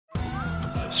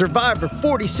Survivor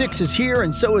 46 is here,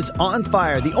 and so is On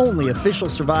Fire, the only official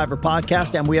Survivor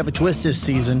podcast, and we have a twist this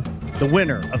season. The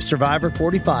winner of Survivor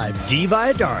 45, Dee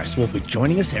Valladares, will be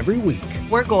joining us every week.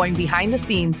 We're going behind the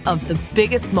scenes of the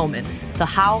biggest moments, the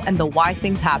how and the why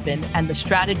things happen, and the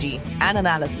strategy and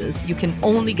analysis you can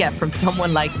only get from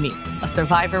someone like me, a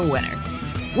Survivor winner.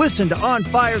 Listen to On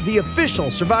Fire, the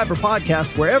official Survivor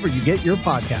podcast, wherever you get your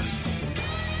podcast.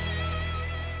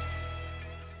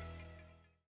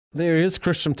 There he is,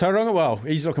 Chris from Tauranga. Well,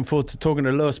 he's looking forward to talking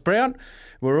to Lewis Brown.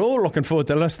 We're all looking forward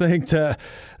to listening to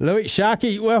Louis.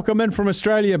 Sharky, welcome in from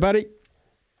Australia, buddy.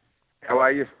 How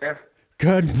are you, Steph?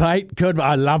 Good, mate. Good.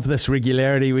 I love this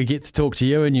regularity. We get to talk to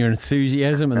you and your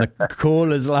enthusiasm, and the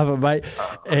callers love it, mate.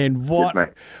 And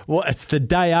it's the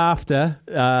day after,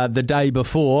 the day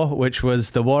before, which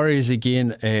was the Warriors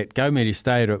again at Go Media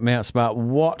Stadium at Mount Smart.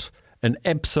 What an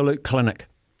absolute clinic.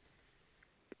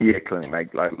 Yeah, clinic,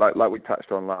 mate. Like we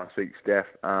touched on last week, Steph.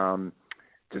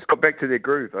 Just got back to their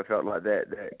groove. I felt like that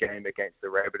game against the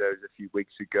Rabbitohs a few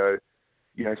weeks ago.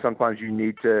 You know, sometimes you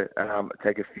need to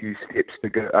take a few steps to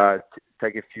go,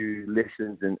 take a few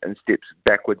lessons and steps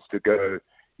backwards to go,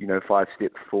 5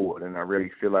 steps forward. And I really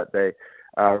feel like they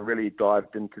really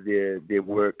dived into their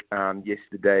work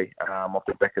yesterday off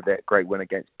the back of that great win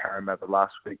against Parramatta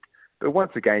last week. But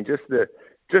once again, just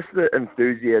the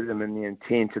enthusiasm and the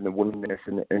intent and the willingness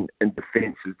and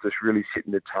defence is just really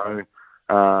setting the tone,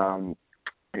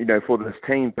 for this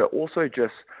team. But also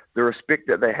just the respect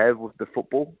that they have with the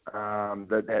football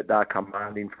that they're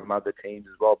commanding from other teams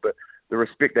as well. But the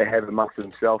respect they have amongst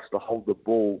themselves to hold the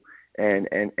ball and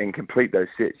complete those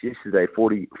sets. Yesterday,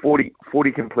 40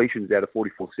 completions out of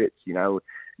 44 sets.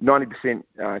 90%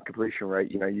 completion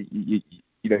rate.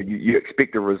 You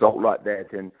expect a result like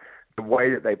that, and the way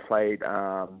that they played,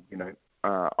 I'd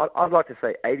like to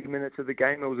say 80 minutes of the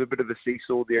game. It was a bit of a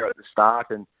seesaw there at the start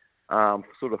and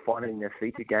sort of finding their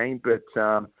feet again. But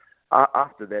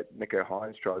after that, Nico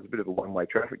Hines try was a bit of a one-way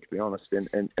traffic, to be honest.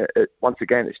 And once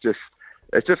again, it's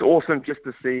just awesome just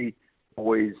to see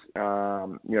boys,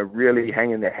 really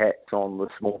hanging their hats on the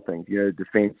small things,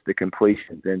 defence, the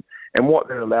completions. And what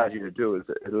that allows you to do is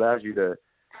it allows you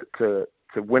to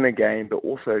win a game, but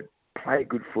also play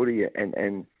good footy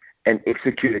and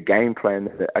execute a game plan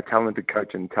that a talented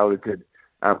coach and talented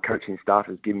coaching staff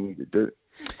is giving you to do.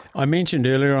 I mentioned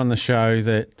earlier on the show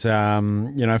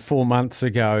that, 4 months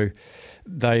ago,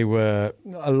 a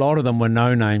lot of them were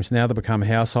no names. Now they've become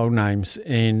household names.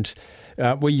 And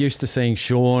we're used to seeing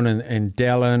Sean and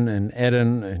Dallin and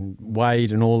Adam and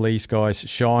Wade and all these guys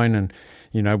shine. And,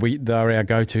 they're our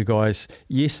go-to guys.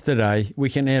 Yesterday, we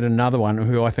can add another one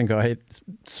who I think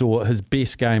saw his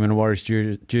best game in a Warriors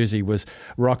jersey was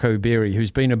Rocco Berry, who's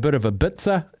been a bit of a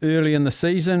bitzer early in the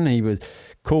season. He was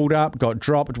called up, got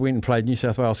dropped, went and played New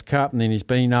South Wales Cup, and then he's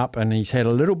been up and he's had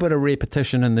a little bit of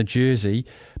repetition in the jersey.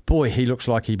 Boy, he looks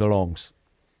like he belongs.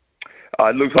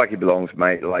 It looks like he belongs,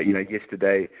 mate.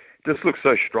 Yesterday just looks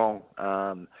so strong.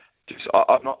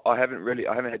 I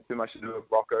haven't had too much to do with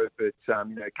Rocco, but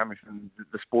coming from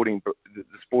the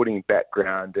sporting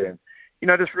background and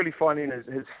just really finding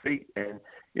his feet. And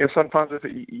sometimes with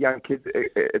young kids,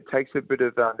 it takes a bit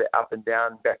of the up and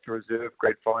down, back to reserve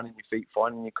grade, finding your feet,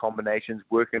 finding your combinations,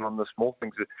 working on the small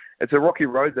things. It's a rocky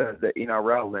road, the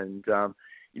NRL, and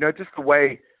just the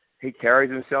way he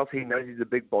carries himself. He knows he's a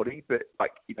big body, but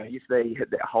yesterday he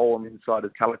hit that hole on the inside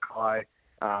of Talakai.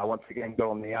 Once again, got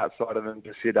on the outside of him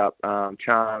to set up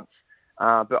Chance.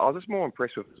 But I was just more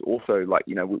impressed with also,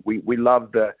 we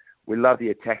love the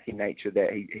attacking nature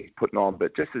that he's putting on,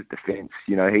 but just his defence,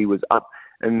 he was up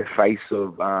in the face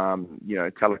of,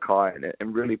 Talakai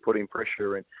and really putting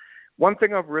pressure. And one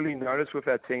thing I've really noticed with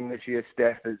our team this year,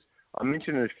 Steph, is I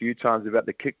mentioned it a few times about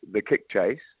the kick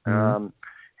chase. Mm-hmm.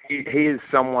 He is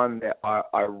someone that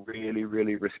I really,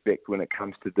 really respect when it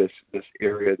comes to this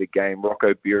area of the game.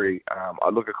 Rocco Berry, I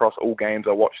look across all games,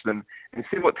 I watch them and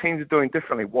see what teams are doing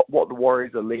differently, what the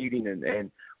Warriors are leading in.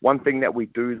 And one thing that we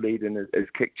do lead in is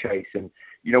kick chase. And,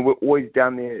 we're always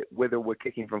down there, whether we're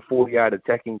kicking from 40-yard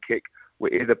attacking kick,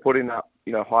 we're either putting up,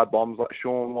 high bombs like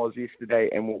Sean was yesterday,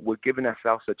 and we're giving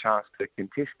ourselves a chance to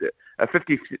contest it. A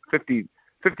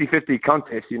 50-50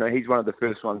 contest, he's one of the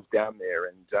first ones down there.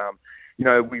 And,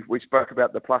 we spoke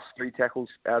about the +3 tackles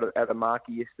out of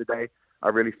Markey yesterday. I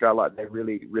really felt like they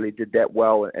really, really did that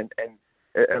well, and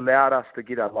it allowed us to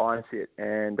get our line set.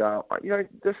 And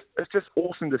it's just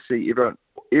awesome to see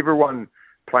everyone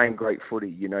playing great footy.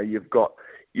 You've got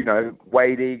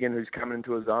Wade Egan, who's coming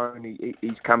into his own.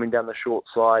 He's coming down the short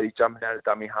side. He's jumping out of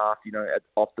dummy half.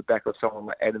 Off the back of someone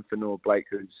like Adam Fanua-Blake,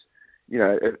 who's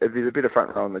if there's a bit of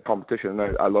front row in the competition, I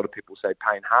know a lot of people say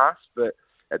Payne Haas, but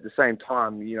at the same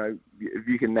time, if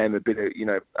you can name a better,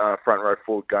 front row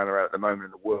forward going around at the moment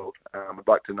in the world, I'd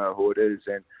like to know who it is.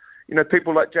 And,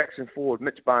 people like Jackson Ford,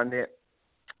 Mitch Barnett,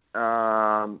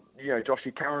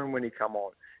 Joshy Curran when he come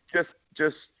on,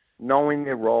 just knowing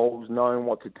their roles, knowing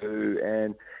what to do.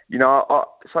 And,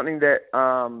 something that,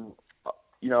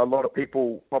 a lot of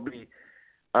people probably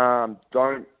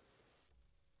don't,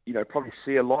 probably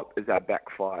see a lot is our back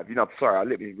five.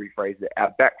 Let me rephrase that.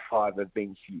 Our back five have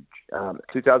been huge.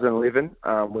 2011,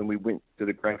 when we went to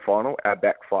the grand final, our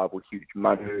back five was huge.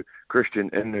 Manu, Christian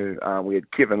Inu, we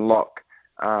had Kevin Locke.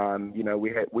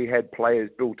 We had players,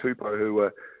 Bill Tupou,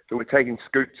 who were taking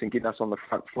scoots and getting us on the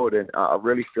front foot. And I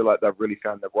really feel like they've really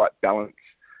found the right balance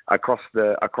across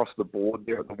the board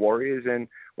there at the Warriors. And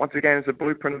once again, it's a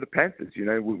blueprint of the Panthers.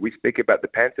 We speak about the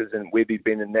Panthers and where they've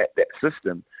been in that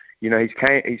system. He's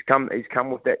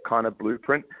come with that kind of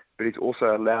blueprint, but he's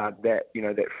also allowed that,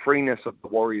 that freeness of the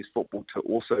Warriors football to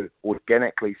also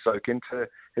organically soak into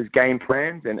his game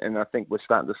plans. And I think we're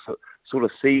starting to sort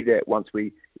of see that once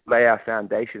we lay our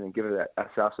foundation and give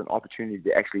ourselves an opportunity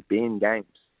to actually be in games.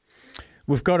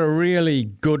 We've got a really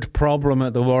good problem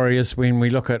at the Warriors when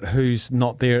we look at who's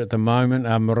not there at the moment.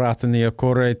 Murata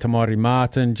Niokore, Tamari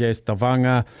Martin, Jazz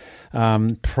Tavanga,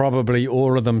 probably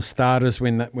all of them starters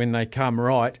when they come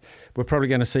right. We're probably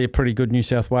going to see a pretty good New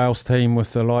South Wales team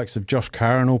with the likes of Josh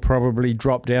Curran will probably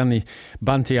drop down. The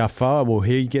Bunty Afoa, will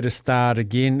he get a start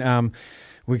again?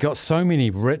 We've got so many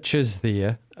riches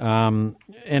there, and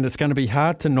it's going to be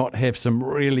hard to not have some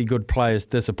really good players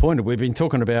disappointed. We've been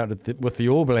talking about it with the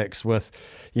All Blacks with,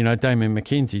 Damien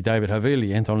McKenzie, David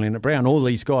Havili, Anton Leonard-Brown, all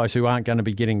these guys who aren't going to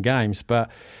be getting games.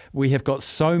 But we have got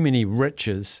so many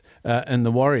riches in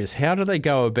the Warriors. How do they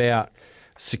go about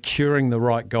securing the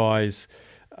right guys?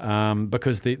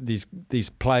 Because these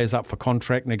players up for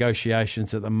contract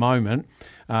negotiations at the moment,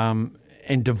 and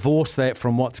divorce that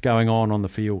from what's going on the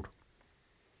field.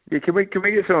 Yeah, can we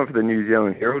get someone for the New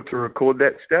Zealand Herald to record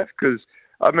that stuff? Because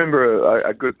I remember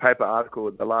a good paper article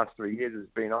in the last 3 years has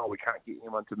been, we can't get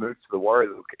anyone to move to the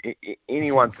Warriors,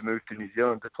 anyone to move to New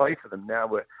Zealand to play for them. Now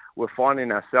we're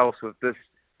finding ourselves with this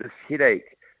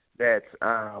headache that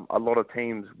a lot of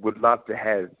teams would love to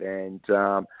have, and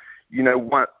to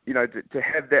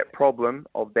have that problem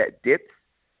of that depth.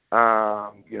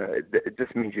 It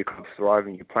just means your club's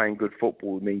thriving. You're playing good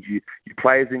football. It means you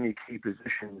players in your key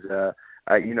positions. They're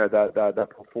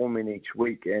performing each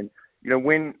week. And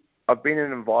when I've been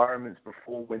in environments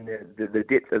before when the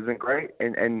depth isn't great,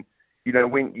 and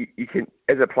when you can,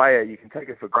 as a player, you can take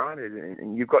it for granted,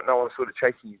 and you've got no one sort of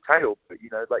chasing your tail. But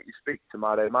like you speak to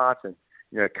Mardo Martin,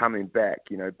 coming back,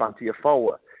 Bunty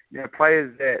Afoa,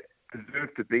 players that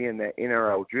deserve to be in that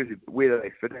NRL jersey, but where do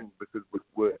they fit in? Because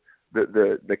we're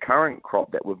the current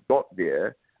crop that we've got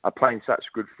there are playing such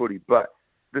good footy. But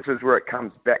this is where it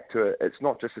comes back to, it's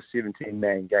not just a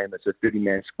 17-man game, it's a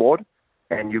 30-man squad,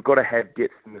 and you've got to have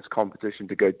depth in this competition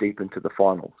to go deep into the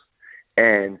finals.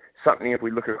 And something, if we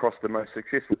look across the most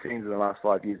successful teams in the last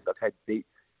 5 years, they've had deep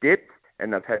depth,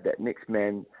 and they've had that next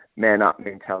man up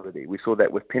mentality. We saw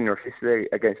that with Penrith yesterday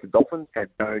against the Dolphins, had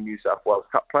no New South Wales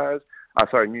Cup players,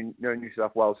 no New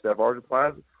South Wales State of Origin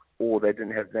players, or they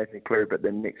didn't have Nathan Cleary, but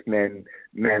the next man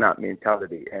up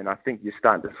mentality. And I think you're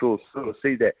starting to sort of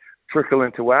see that trickle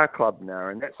into our club now,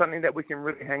 and that's something that we can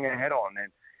really hang our hat on.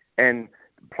 And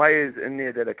players in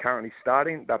there that are currently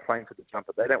starting, they're playing for the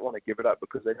jumper. They don't want to give it up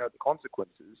because they know the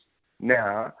consequences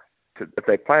now. If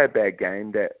they play a bad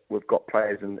game, that we've got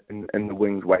players in the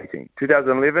wings waiting.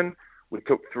 2011, we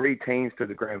took 3 teams to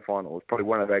the grand final. It was probably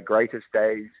one of our greatest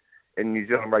days in New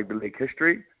Zealand Rugby League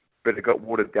history, but it got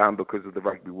watered down because of the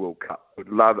Rugby World Cup.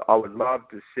 I would love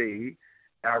to see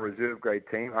our reserve grade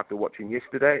team after watching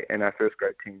yesterday and our first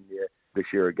grade team there this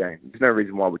year again. There's no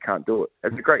reason why we can't do it.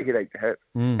 It's a great headache to have.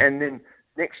 And then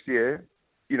next year,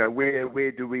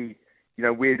 where do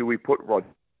we put Rod?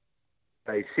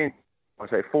 They sent, I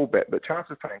say fullback, but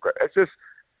chances playing great. It's just,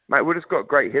 mate, we've just got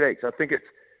great headaches. I think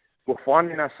we're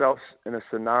finding ourselves in a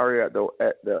scenario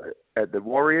at the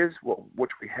Warriors,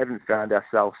 which we haven't found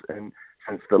ourselves in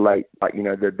since the late,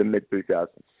 the mid 2000s.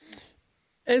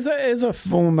 As a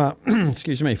former,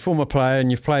 former player, and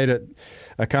you've played at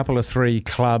a couple of 3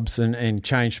 clubs and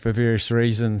changed for various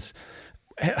reasons,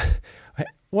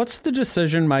 what's the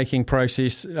decision-making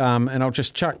process? And I'll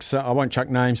just I won't chuck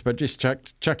names, but just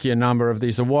chuck you a number of.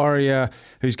 There's a Warrior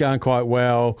who's going quite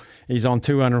well. He's on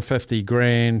 250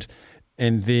 grand.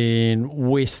 And then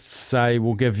West say,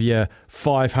 we'll give you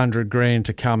 500 grand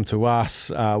to come to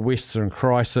us. Wests are in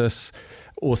crisis.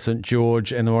 or St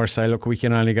George, and the Warriors say, look, we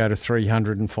can only go to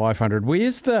 300 and 500.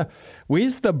 Where's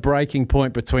the breaking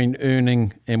point between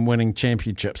earning and winning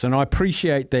championships? And I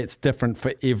appreciate that's different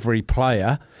for every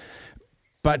player,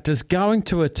 but does going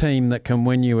to a team that can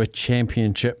win you a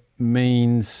championship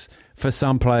means for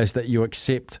some players that you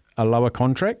accept a lower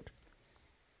contract?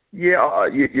 Yeah,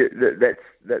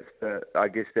 that's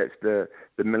the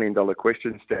 $1 million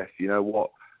question, Steph. You know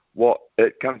what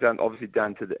it comes down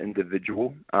to the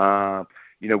individual.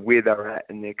 Where they're at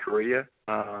in their career.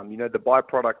 The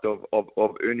byproduct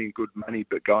of earning good money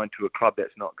but going to a club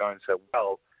that's not going so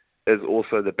well is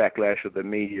also the backlash of the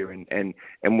media and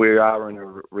we are in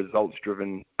a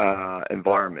results-driven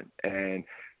environment, and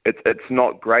it's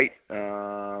not great.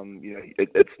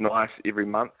 It's nice every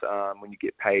month when you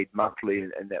get paid monthly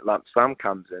and that lump sum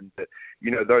comes in. But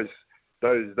those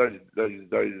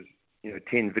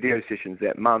 10 video sessions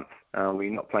that month when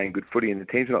you're not playing good footy and the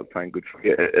team's not playing good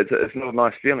footy, it's not a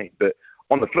nice feeling. But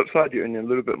on the flip side, you're earning a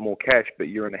little bit more cash, but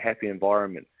you're in a happy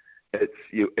environment.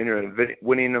 You're in a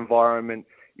winning environment.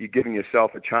 You're giving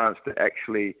yourself a chance to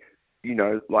actually,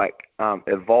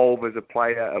 evolve as a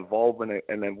player, evolve in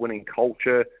a winning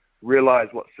culture, realize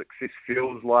what success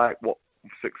feels like, what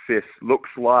success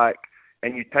looks like,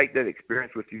 and you take that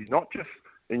experience with you, not just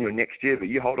in your next year, but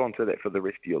you hold on to that for the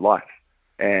rest of your life.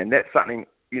 And that's something,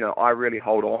 I really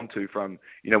hold on to from,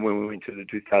 when we went to the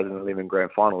 2011 grand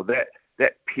final. That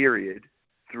period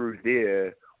through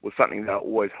there was something that I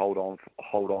always hold on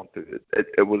to.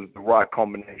 It was the right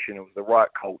combination. It was the right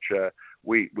culture.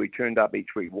 We turned up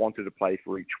each week, wanted to play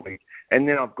for each week. And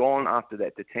then I've gone after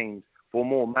that to teams for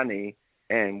more money,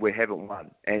 and we haven't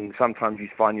won. And sometimes you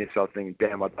find yourself thinking,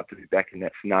 damn, I'd love to be back in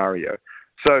that scenario.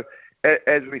 So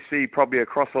as we see probably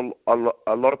across a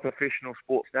lot of professional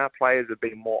sports now, players are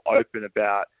being more open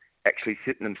about actually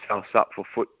setting themselves up for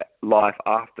life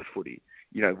after footy.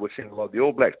 We're seeing a lot of the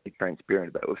All Blacks be transparent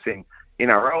about it. We're seeing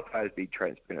NRL players be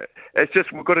transparent. It's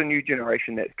just we've got a new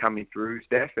generation that's coming through,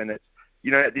 Steph, and it's,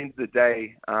 at the end of the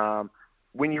day,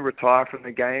 when you retire from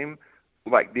the game,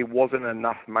 there wasn't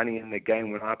enough money in the game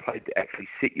when I played to actually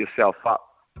set yourself up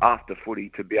after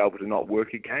footy to be able to not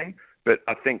work again. But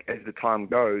I think as the time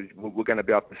goes, we're going to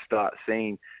be able to start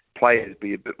seeing players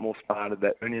be a bit more smarter,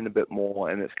 that earning a bit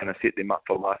more, and it's going to set them up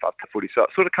for life after footy. So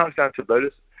it sort of comes down to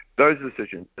those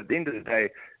decisions. At the end of the day,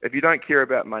 if you don't care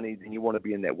about money, then you want to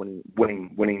be in that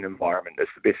winning environment. It's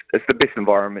the best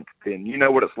environment to be in. You know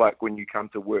what it's like when you come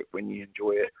to work, when you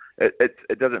enjoy it.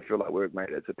 It doesn't feel like work, mate.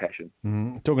 It's a passion.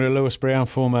 Talking to Lewis Brown,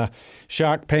 former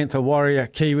Shark, Panther, Warrior,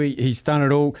 Kiwi. He's done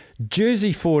it all.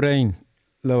 Jersey 14.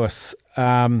 Lewis,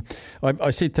 I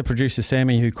said to producer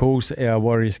Sammy, who calls our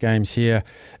Warriors games here,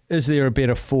 is there a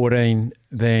better 14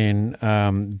 than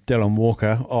Dylan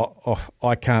Walker?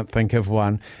 I can't think of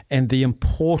one. And the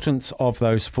importance of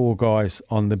those four guys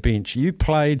on the bench. You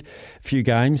played a few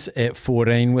games at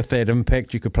 14 with that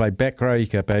impact. You could play back row, you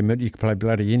could play mid, you could play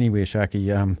bloody anywhere, Sharky,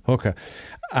 hooker.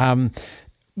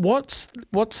 What's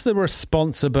the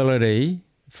responsibility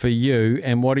for you,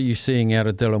 and what are you seeing out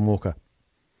of Dylan Walker?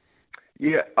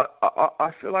 Yeah,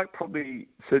 I feel like probably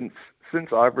since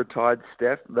I've retired,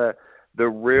 Steph, the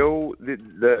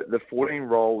 14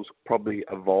 roles probably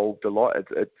evolved a lot.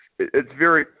 It's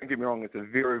very, don't get me wrong, it's a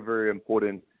very, very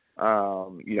important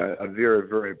a very,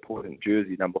 very important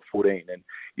jersey, number 14. And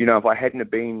if I hadn't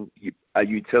have been a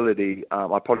utility,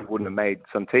 I probably wouldn't have made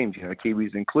some teams,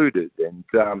 Kiwis included. And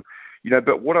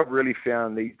but what I've really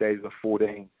found these days with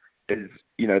 14 is,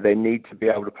 they need to be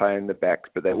able to play in the backs,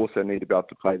 but they also need to be able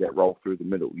to play that role through the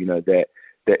middle.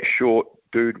 That short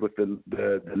dude with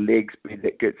the leg speed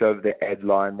that gets over the ad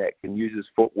line, that can use his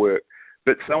footwork,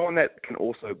 but someone that can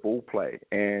also ball play.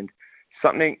 And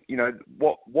something,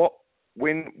 what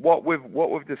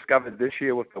we've discovered this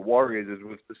year with the Warriors is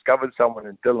we've discovered someone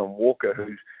in Dylan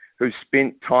Walker who's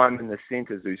spent time in the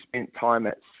centres, who's spent time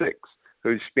at 6,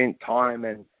 who's spent time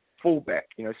in fullback,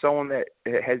 someone that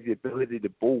has the ability to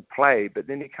ball play, but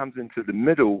then he comes into the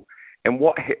middle, and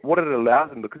what it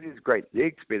allows him, because he's great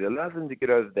leg speed, it allows him to get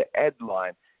over the ad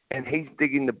line, and he's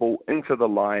digging the ball into the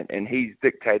line, and he's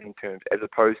dictating terms, as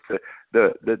opposed to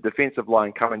the defensive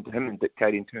line coming to him and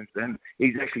dictating terms to him.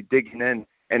 He's actually digging in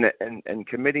and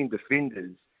committing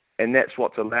defenders, and that's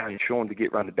what's allowing Sean to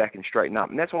get run the back and straighten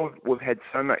up. And that's why we've had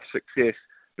so much success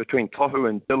between Tohu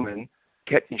and Dylan,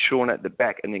 catching Sean at the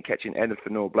back and then catching Adam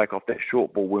Fanua-Blake off that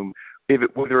short ball,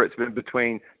 whether it's been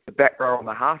between the back row and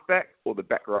the halfback or the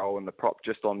back row and the prop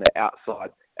just on the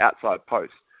outside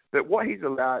post. But what he's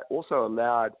allowed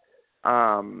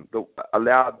the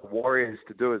Warriors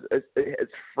to do is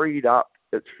it's freed up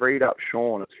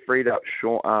Sean, it's freed up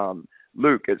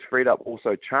Luke, it's freed up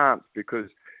also Chance, because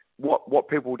what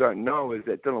people don't know is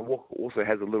that Dylan Walker also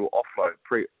has a little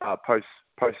offload,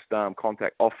 post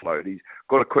contact offload. He's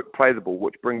got a quick play the ball,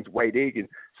 which brings Wade Egan.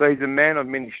 So he's a man of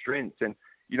many strengths. And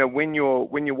when you're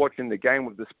watching the game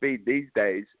with the speed these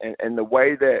days, and the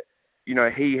way that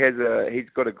he's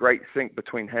got a great sync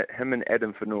between him and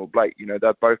Adam Fanua-Blake.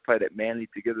 They both played at Manly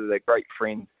together. They're great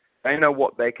friends. They know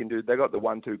what they can do. They got the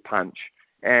 1-2 punch.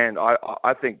 And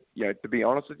I think, to be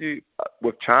honest with you,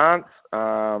 with Chance,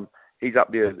 he's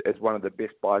up there as one of the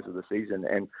best buys of the season.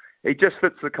 And he just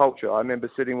fits the culture. I remember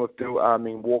sitting with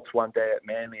Walks one day at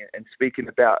Manly and speaking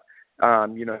about,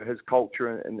 his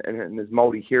culture and his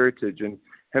Māori heritage, and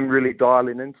him really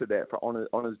dialing into that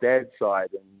on his dad's side.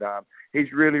 And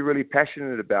he's really, really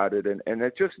passionate about it. And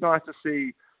it's just nice to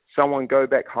see someone go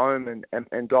back home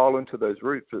and dial into those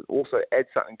roots. It also adds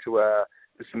something to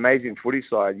this amazing footy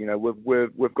side.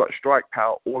 We've got strike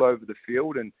power all over the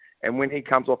field, and when he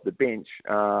comes off the bench,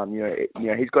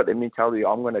 he's got that mentality,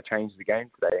 I'm going to change the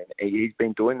game today, and he's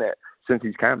been doing that since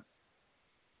he's come.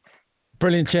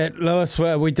 Brilliant chat, Lewis.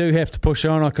 Well, we do have to push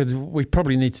on. We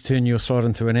probably need to turn your slot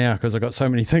into an hour because I've got so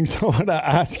many things I want to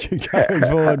ask you going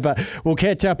forward. But we'll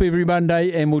catch up every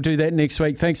Monday, and we'll do that next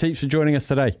week. Thanks heaps for joining us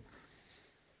today.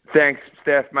 Thanks,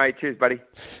 Steph, mate. Cheers, buddy.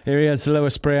 Here he is,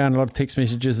 Lewis Brown. A lot of text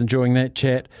messages, enjoying that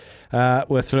chat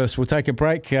with Lewis. We'll take a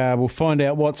break. We'll find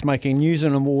out what's making news,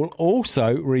 and we'll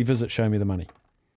also revisit Show Me the Money.